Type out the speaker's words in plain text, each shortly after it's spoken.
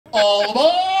All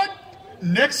aboard!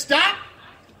 Next stop,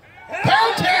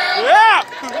 Poundtown! Yeah!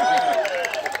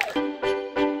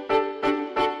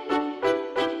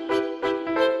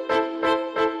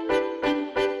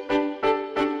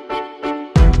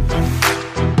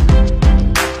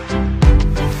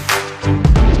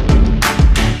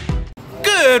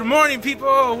 Good morning,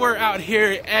 people. We're out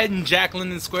here at Jack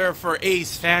London Square for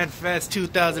Ace Fan Fest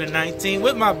 2019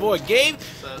 with my boy Gabe,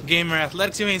 Gamer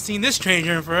Athletics. You ain't seen this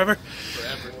stranger in forever.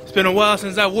 It's been a while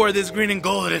since I wore this green and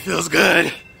gold and it feels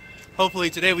good. Hopefully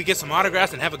today we get some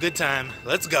autographs and have a good time.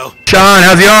 Let's go. Sean,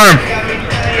 how's your arm?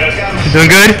 You doing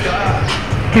good?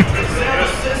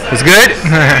 It's good?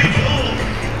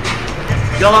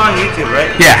 Y'all on YouTube, right?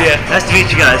 Yeah. Nice to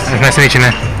meet you guys. Nice to meet you,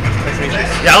 man.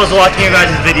 Yeah, I was watching your guys'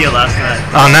 video last night.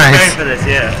 Oh, nice. Preparing for this,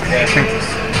 yeah.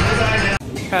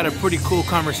 Had a pretty cool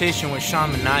conversation with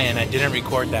Sean Manaya and I didn't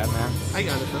record that, man. I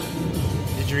got it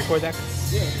though. Did you record that?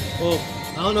 Yeah. Well,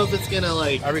 I don't know if it's gonna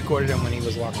like. I recorded him when he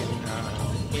was walking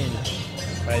in,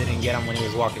 but I didn't get him when he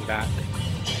was walking back.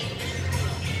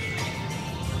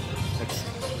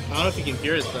 I don't know if you can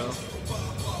hear it though.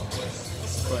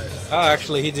 But Oh,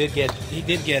 actually, he did get it.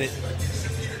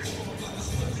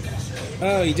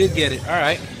 Oh, he did get it. All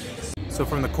right. So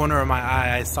from the corner of my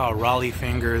eye, I saw Raleigh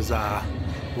Fingers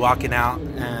walking out,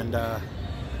 and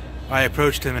I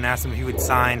approached him and asked him if he would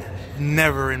sign.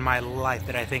 Never in my life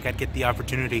did I think I'd get the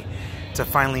opportunity to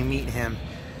finally meet him,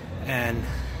 and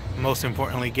most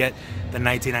importantly, get the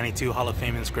 1992 Hall of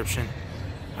Fame inscription.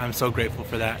 I'm so grateful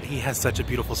for that. He has such a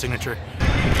beautiful signature.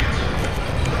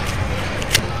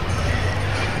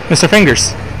 Mr.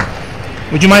 Fingers,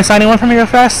 would you mind signing one for me real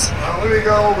fast? Let me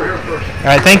go over here first. All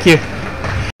right, thank you. Do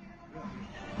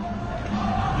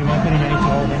you mind putting any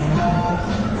Hall of Fame on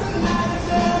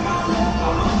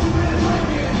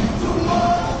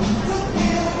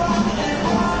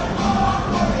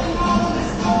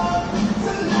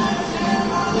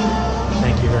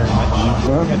Thank you very much.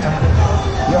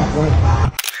 Yeah, go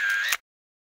ahead.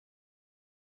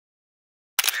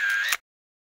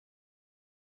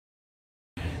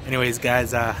 Anyways,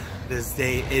 guys, this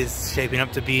day is shaping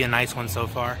up to be a nice one so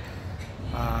far.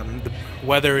 The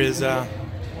weather is a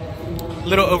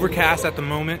little overcast at the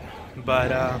moment,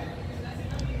 but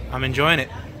I'm enjoying it.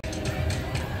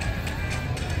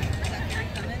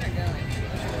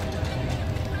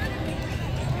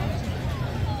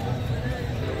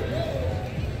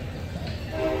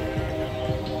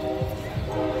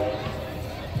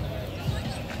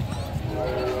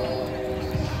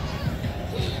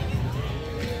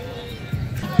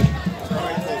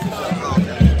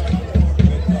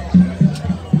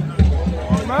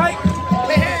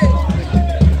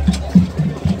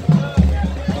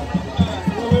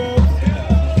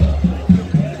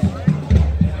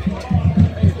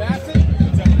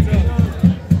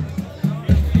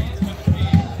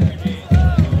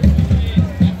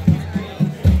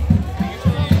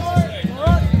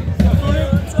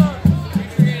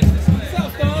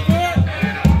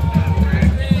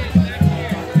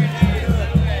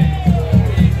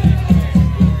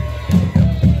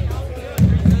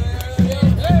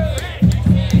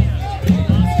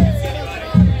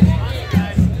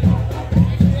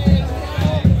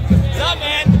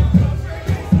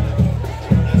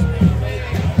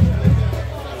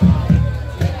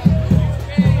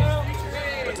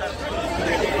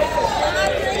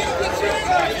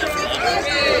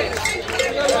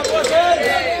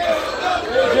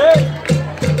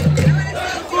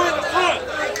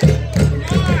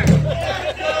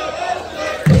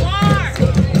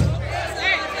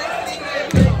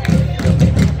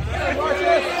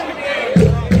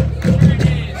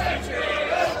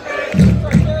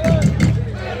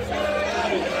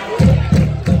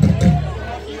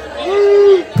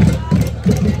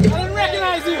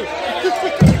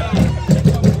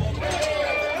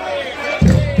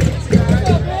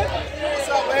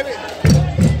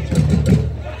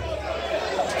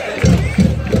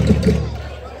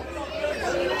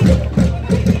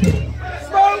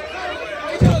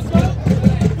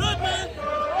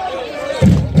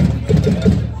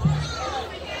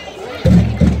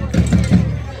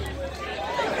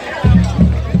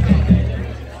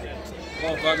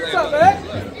 What's up, man?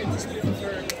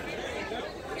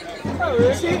 Oh,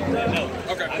 is he?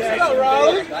 Okay. What's up,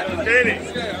 Raleigh?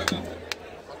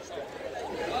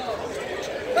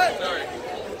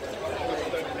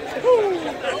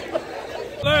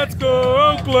 Let's go,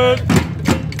 Oakland!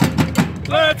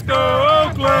 Let's go,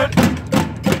 Oakland!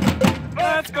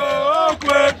 Let's go,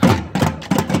 Oakland!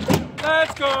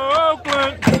 Let's go,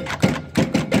 Oakland!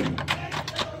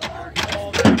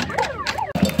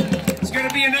 It's going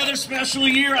to be another special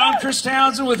year. I'm Chris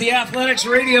Townsend with the Athletics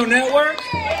Radio Network.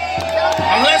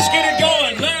 And let's get it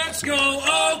going. Let's go,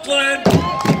 Oakland.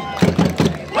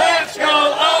 Let's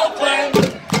go, Oakland.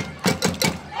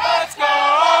 Let's go,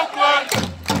 Oakland.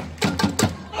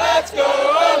 Let's go,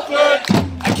 Oakland.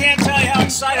 I can't tell you how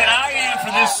excited I am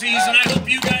for this season. I hope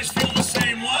you guys feel the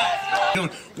same way.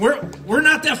 We're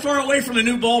not that far away from the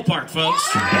new ballpark,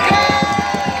 folks.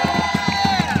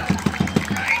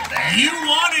 You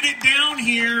wanted it down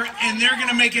here, and they're going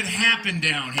to make it happen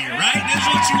down here, right? This is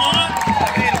what you want?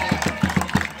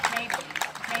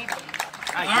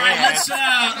 All right,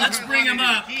 let's bring him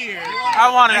up. I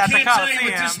wanted I at the can't tell you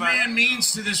Coliseum, what this but man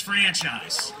means to this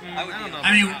franchise.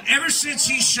 I mean, ever since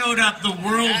he showed up, the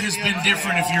world has been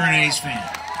different if you're an A's fan.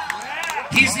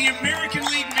 He's the American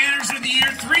League Manager of the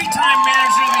Year, 3-time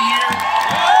Manager of the Year.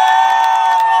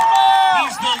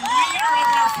 He's the leader of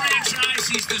our franchise.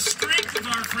 He's the strength of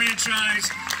our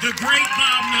franchise, the great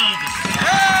Bob Melvin.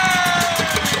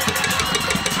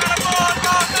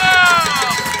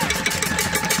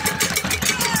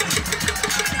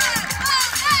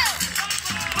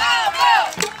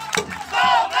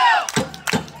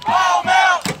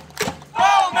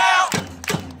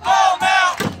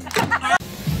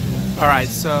 Alright,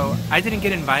 so I didn't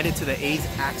get invited to the A's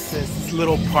Access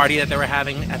little party that they were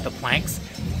having at the Planks.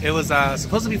 It was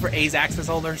supposed to be for A's Access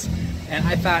holders, and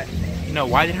I thought, you know,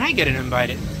 why didn't I get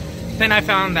invited? Then I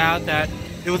found out that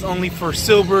it was only for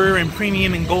silver and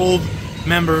premium and gold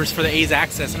members for the A's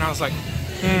Access, and I was like,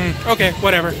 okay,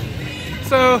 whatever.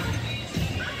 So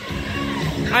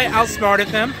I outsmarted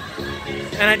them,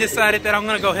 and I decided that I'm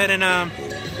gonna go ahead and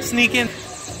sneak in.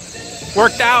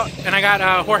 Worked out, and I got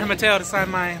Jorge Mateo to sign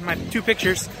my 2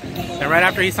 pictures, and right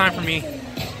after he signed for me,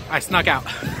 I snuck out.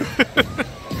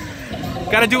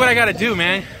 Gotta do what I gotta do,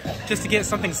 man, just to get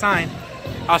something signed.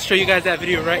 I'll show you guys that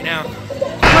video right now.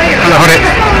 Hello, Jorge.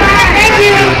 Thank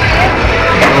you.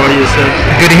 How are you, sir?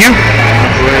 Good to hear.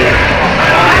 Great.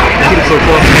 Thank you for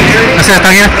calling. ¿Gracias,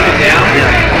 está bien?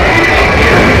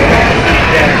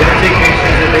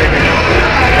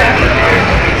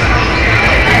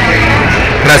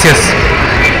 Gracias.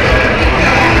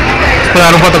 ¿Puedo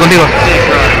dar un foto contigo?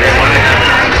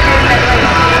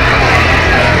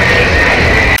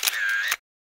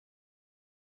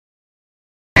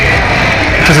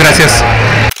 Muchas gracias.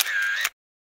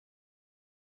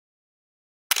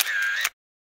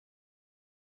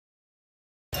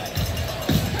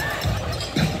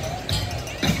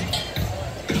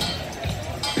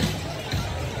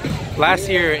 Last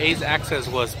year, A's Access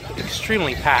was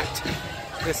extremely packed.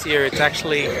 This year, it's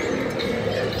actually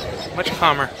much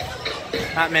calmer.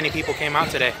 Not many people came out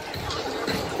today.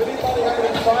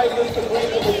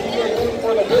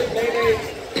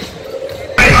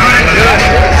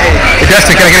 Hey,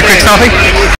 Justin, can I get a quick selfie?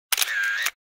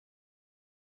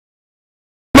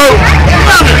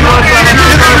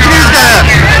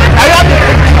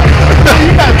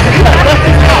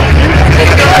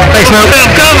 Thanks, Mo.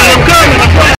 I'm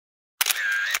coming.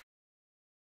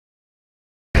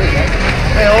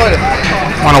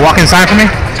 Want to walk inside for me?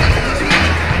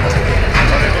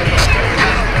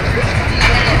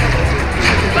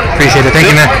 Appreciate it. Thank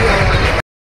you, man.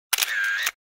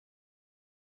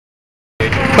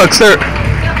 Fuck, sir.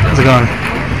 How's it going?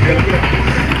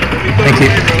 Thank you.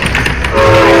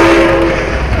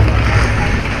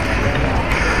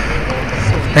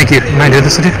 Thank you. Can I do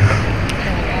this with you?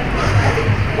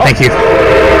 Thank you.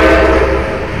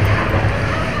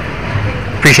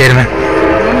 Appreciate it, man.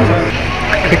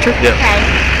 Picture? Yeah. Okay.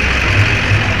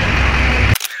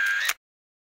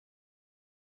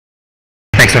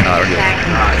 Thanks, man.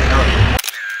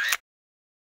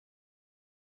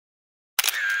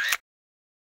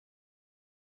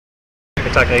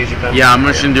 Yeah, I'm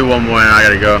just gonna do one more and I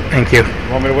gotta go. Thank you.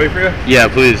 Want me to wait for you? Yeah,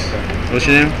 please. What's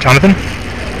your name? Jonathan?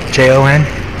 Jonathan.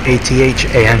 Thank you.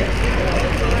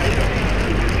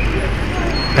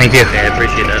 Yeah, I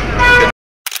appreciate that.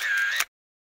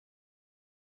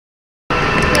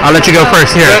 I'll let you go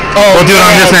first. Here. We'll do it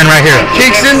on this end right here.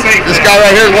 Kingston, this guy right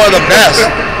here is one of the best.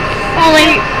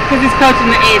 Only because he's coaching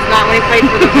the A's, not when he played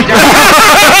for the Giants.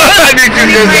 I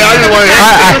didn't want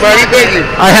to thank you.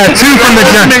 I had 2 from the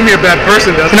That jump. make me a bad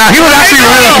person, doesn't it? Now, he was actually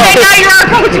really Hey, now you're our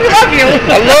coach. We love you.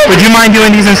 Would you mind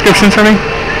doing these inscriptions for me?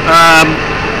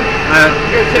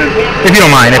 If you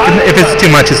don't mind. If it's too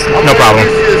much, it's no problem.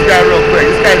 Let me see this guy real quick.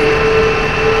 This guy.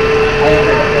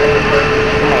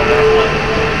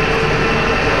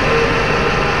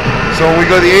 So when we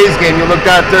go to the A's game, you look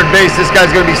down at third base, this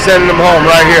guy's going to be sending them home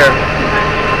right here.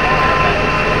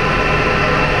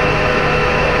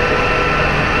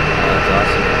 That's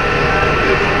awesome.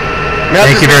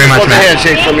 Thank you very much, man.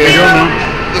 Handshake from you.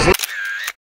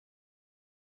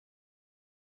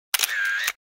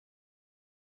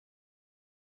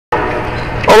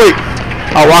 Oli,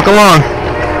 I'll walk along.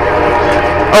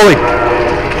 Oli.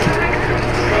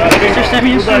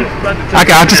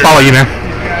 Okay, I'll just follow you, man.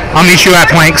 I'll meet you at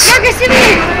Planks.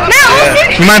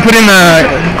 You mind putting the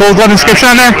Gold Glove inscription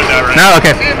on there? No?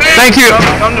 Okay. Thank you.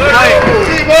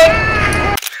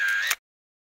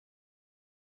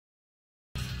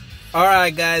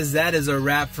 Alright guys, that is a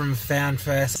wrap from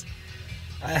FanFest.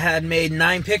 I had made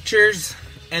 9 pictures,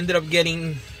 ended up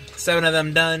getting 7 of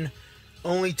them done.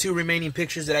 Only 2 remaining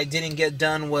pictures that I didn't get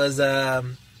done was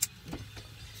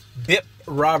Bip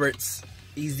Roberts.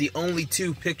 He's the only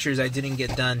 2 pictures I didn't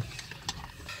get done.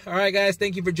 Alright guys,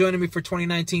 thank you for joining me for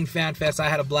 2019 FanFest. I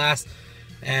had a blast,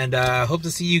 and hope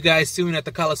to see you guys soon at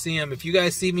the Coliseum. If you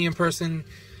guys see me in person,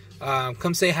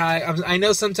 come say hi. I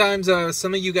know sometimes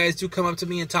some of you guys do come up to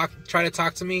me and try to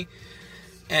talk to me,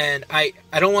 and I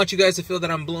don't want you guys to feel that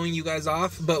I'm blowing you guys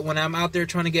off, but when I'm out there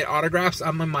trying to get autographs,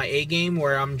 I'm in my A game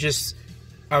where I'm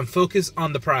focused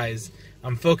on the prize.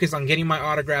 I'm focused on getting my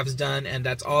autographs done, and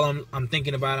that's all I'm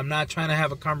thinking about. I'm not trying to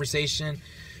have a conversation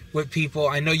with people.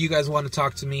 I know you guys want to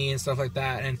talk to me and stuff like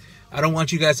that, and I don't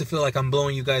want you guys to feel like I'm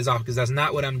blowing you guys off, because that's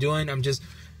not what I'm doing.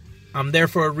 I'm there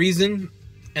for a reason,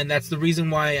 and that's the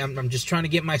reason why I'm just trying to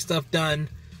get my stuff done.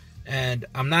 And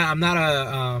I'm not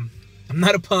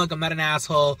a punk. I'm not an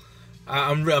asshole.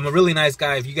 I'm a really nice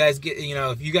guy. If you guys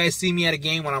if you guys see me at a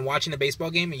game when I'm watching a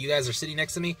baseball game and you guys are sitting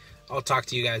next to me, I'll talk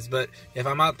to you guys. But if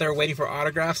I'm out there waiting for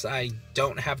autographs, I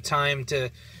don't have time to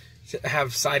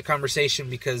have side conversation,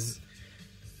 because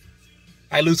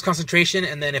I lose concentration.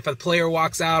 And then if a player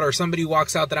walks out or somebody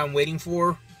walks out that I'm waiting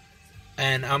for,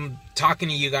 and I'm talking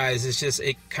to you guys,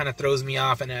 it kind of throws me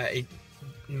off, and it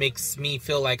makes me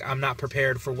feel like I'm not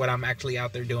prepared for what I'm actually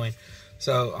out there doing.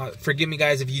 So forgive me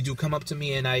guys if you do come up to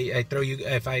me and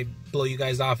if I blow you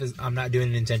guys off, I'm not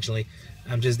doing it intentionally.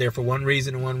 I'm just there for one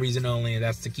reason and one reason only, and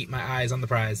that's to keep my eyes on the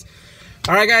prize.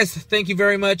 Alright guys, thank you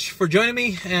very much for joining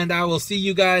me, and I will see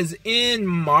you guys in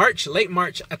March, late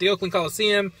March, at the Oakland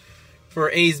Coliseum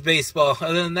for A's baseball.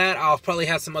 Other than that, I'll probably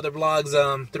have some other vlogs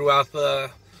throughout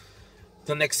the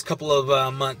next couple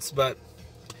of months. But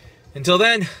until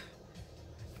then,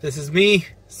 this is me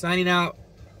signing out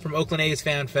from Oakland A's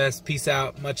Fan Fest. Peace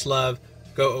out. Much love.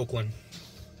 Go Oakland.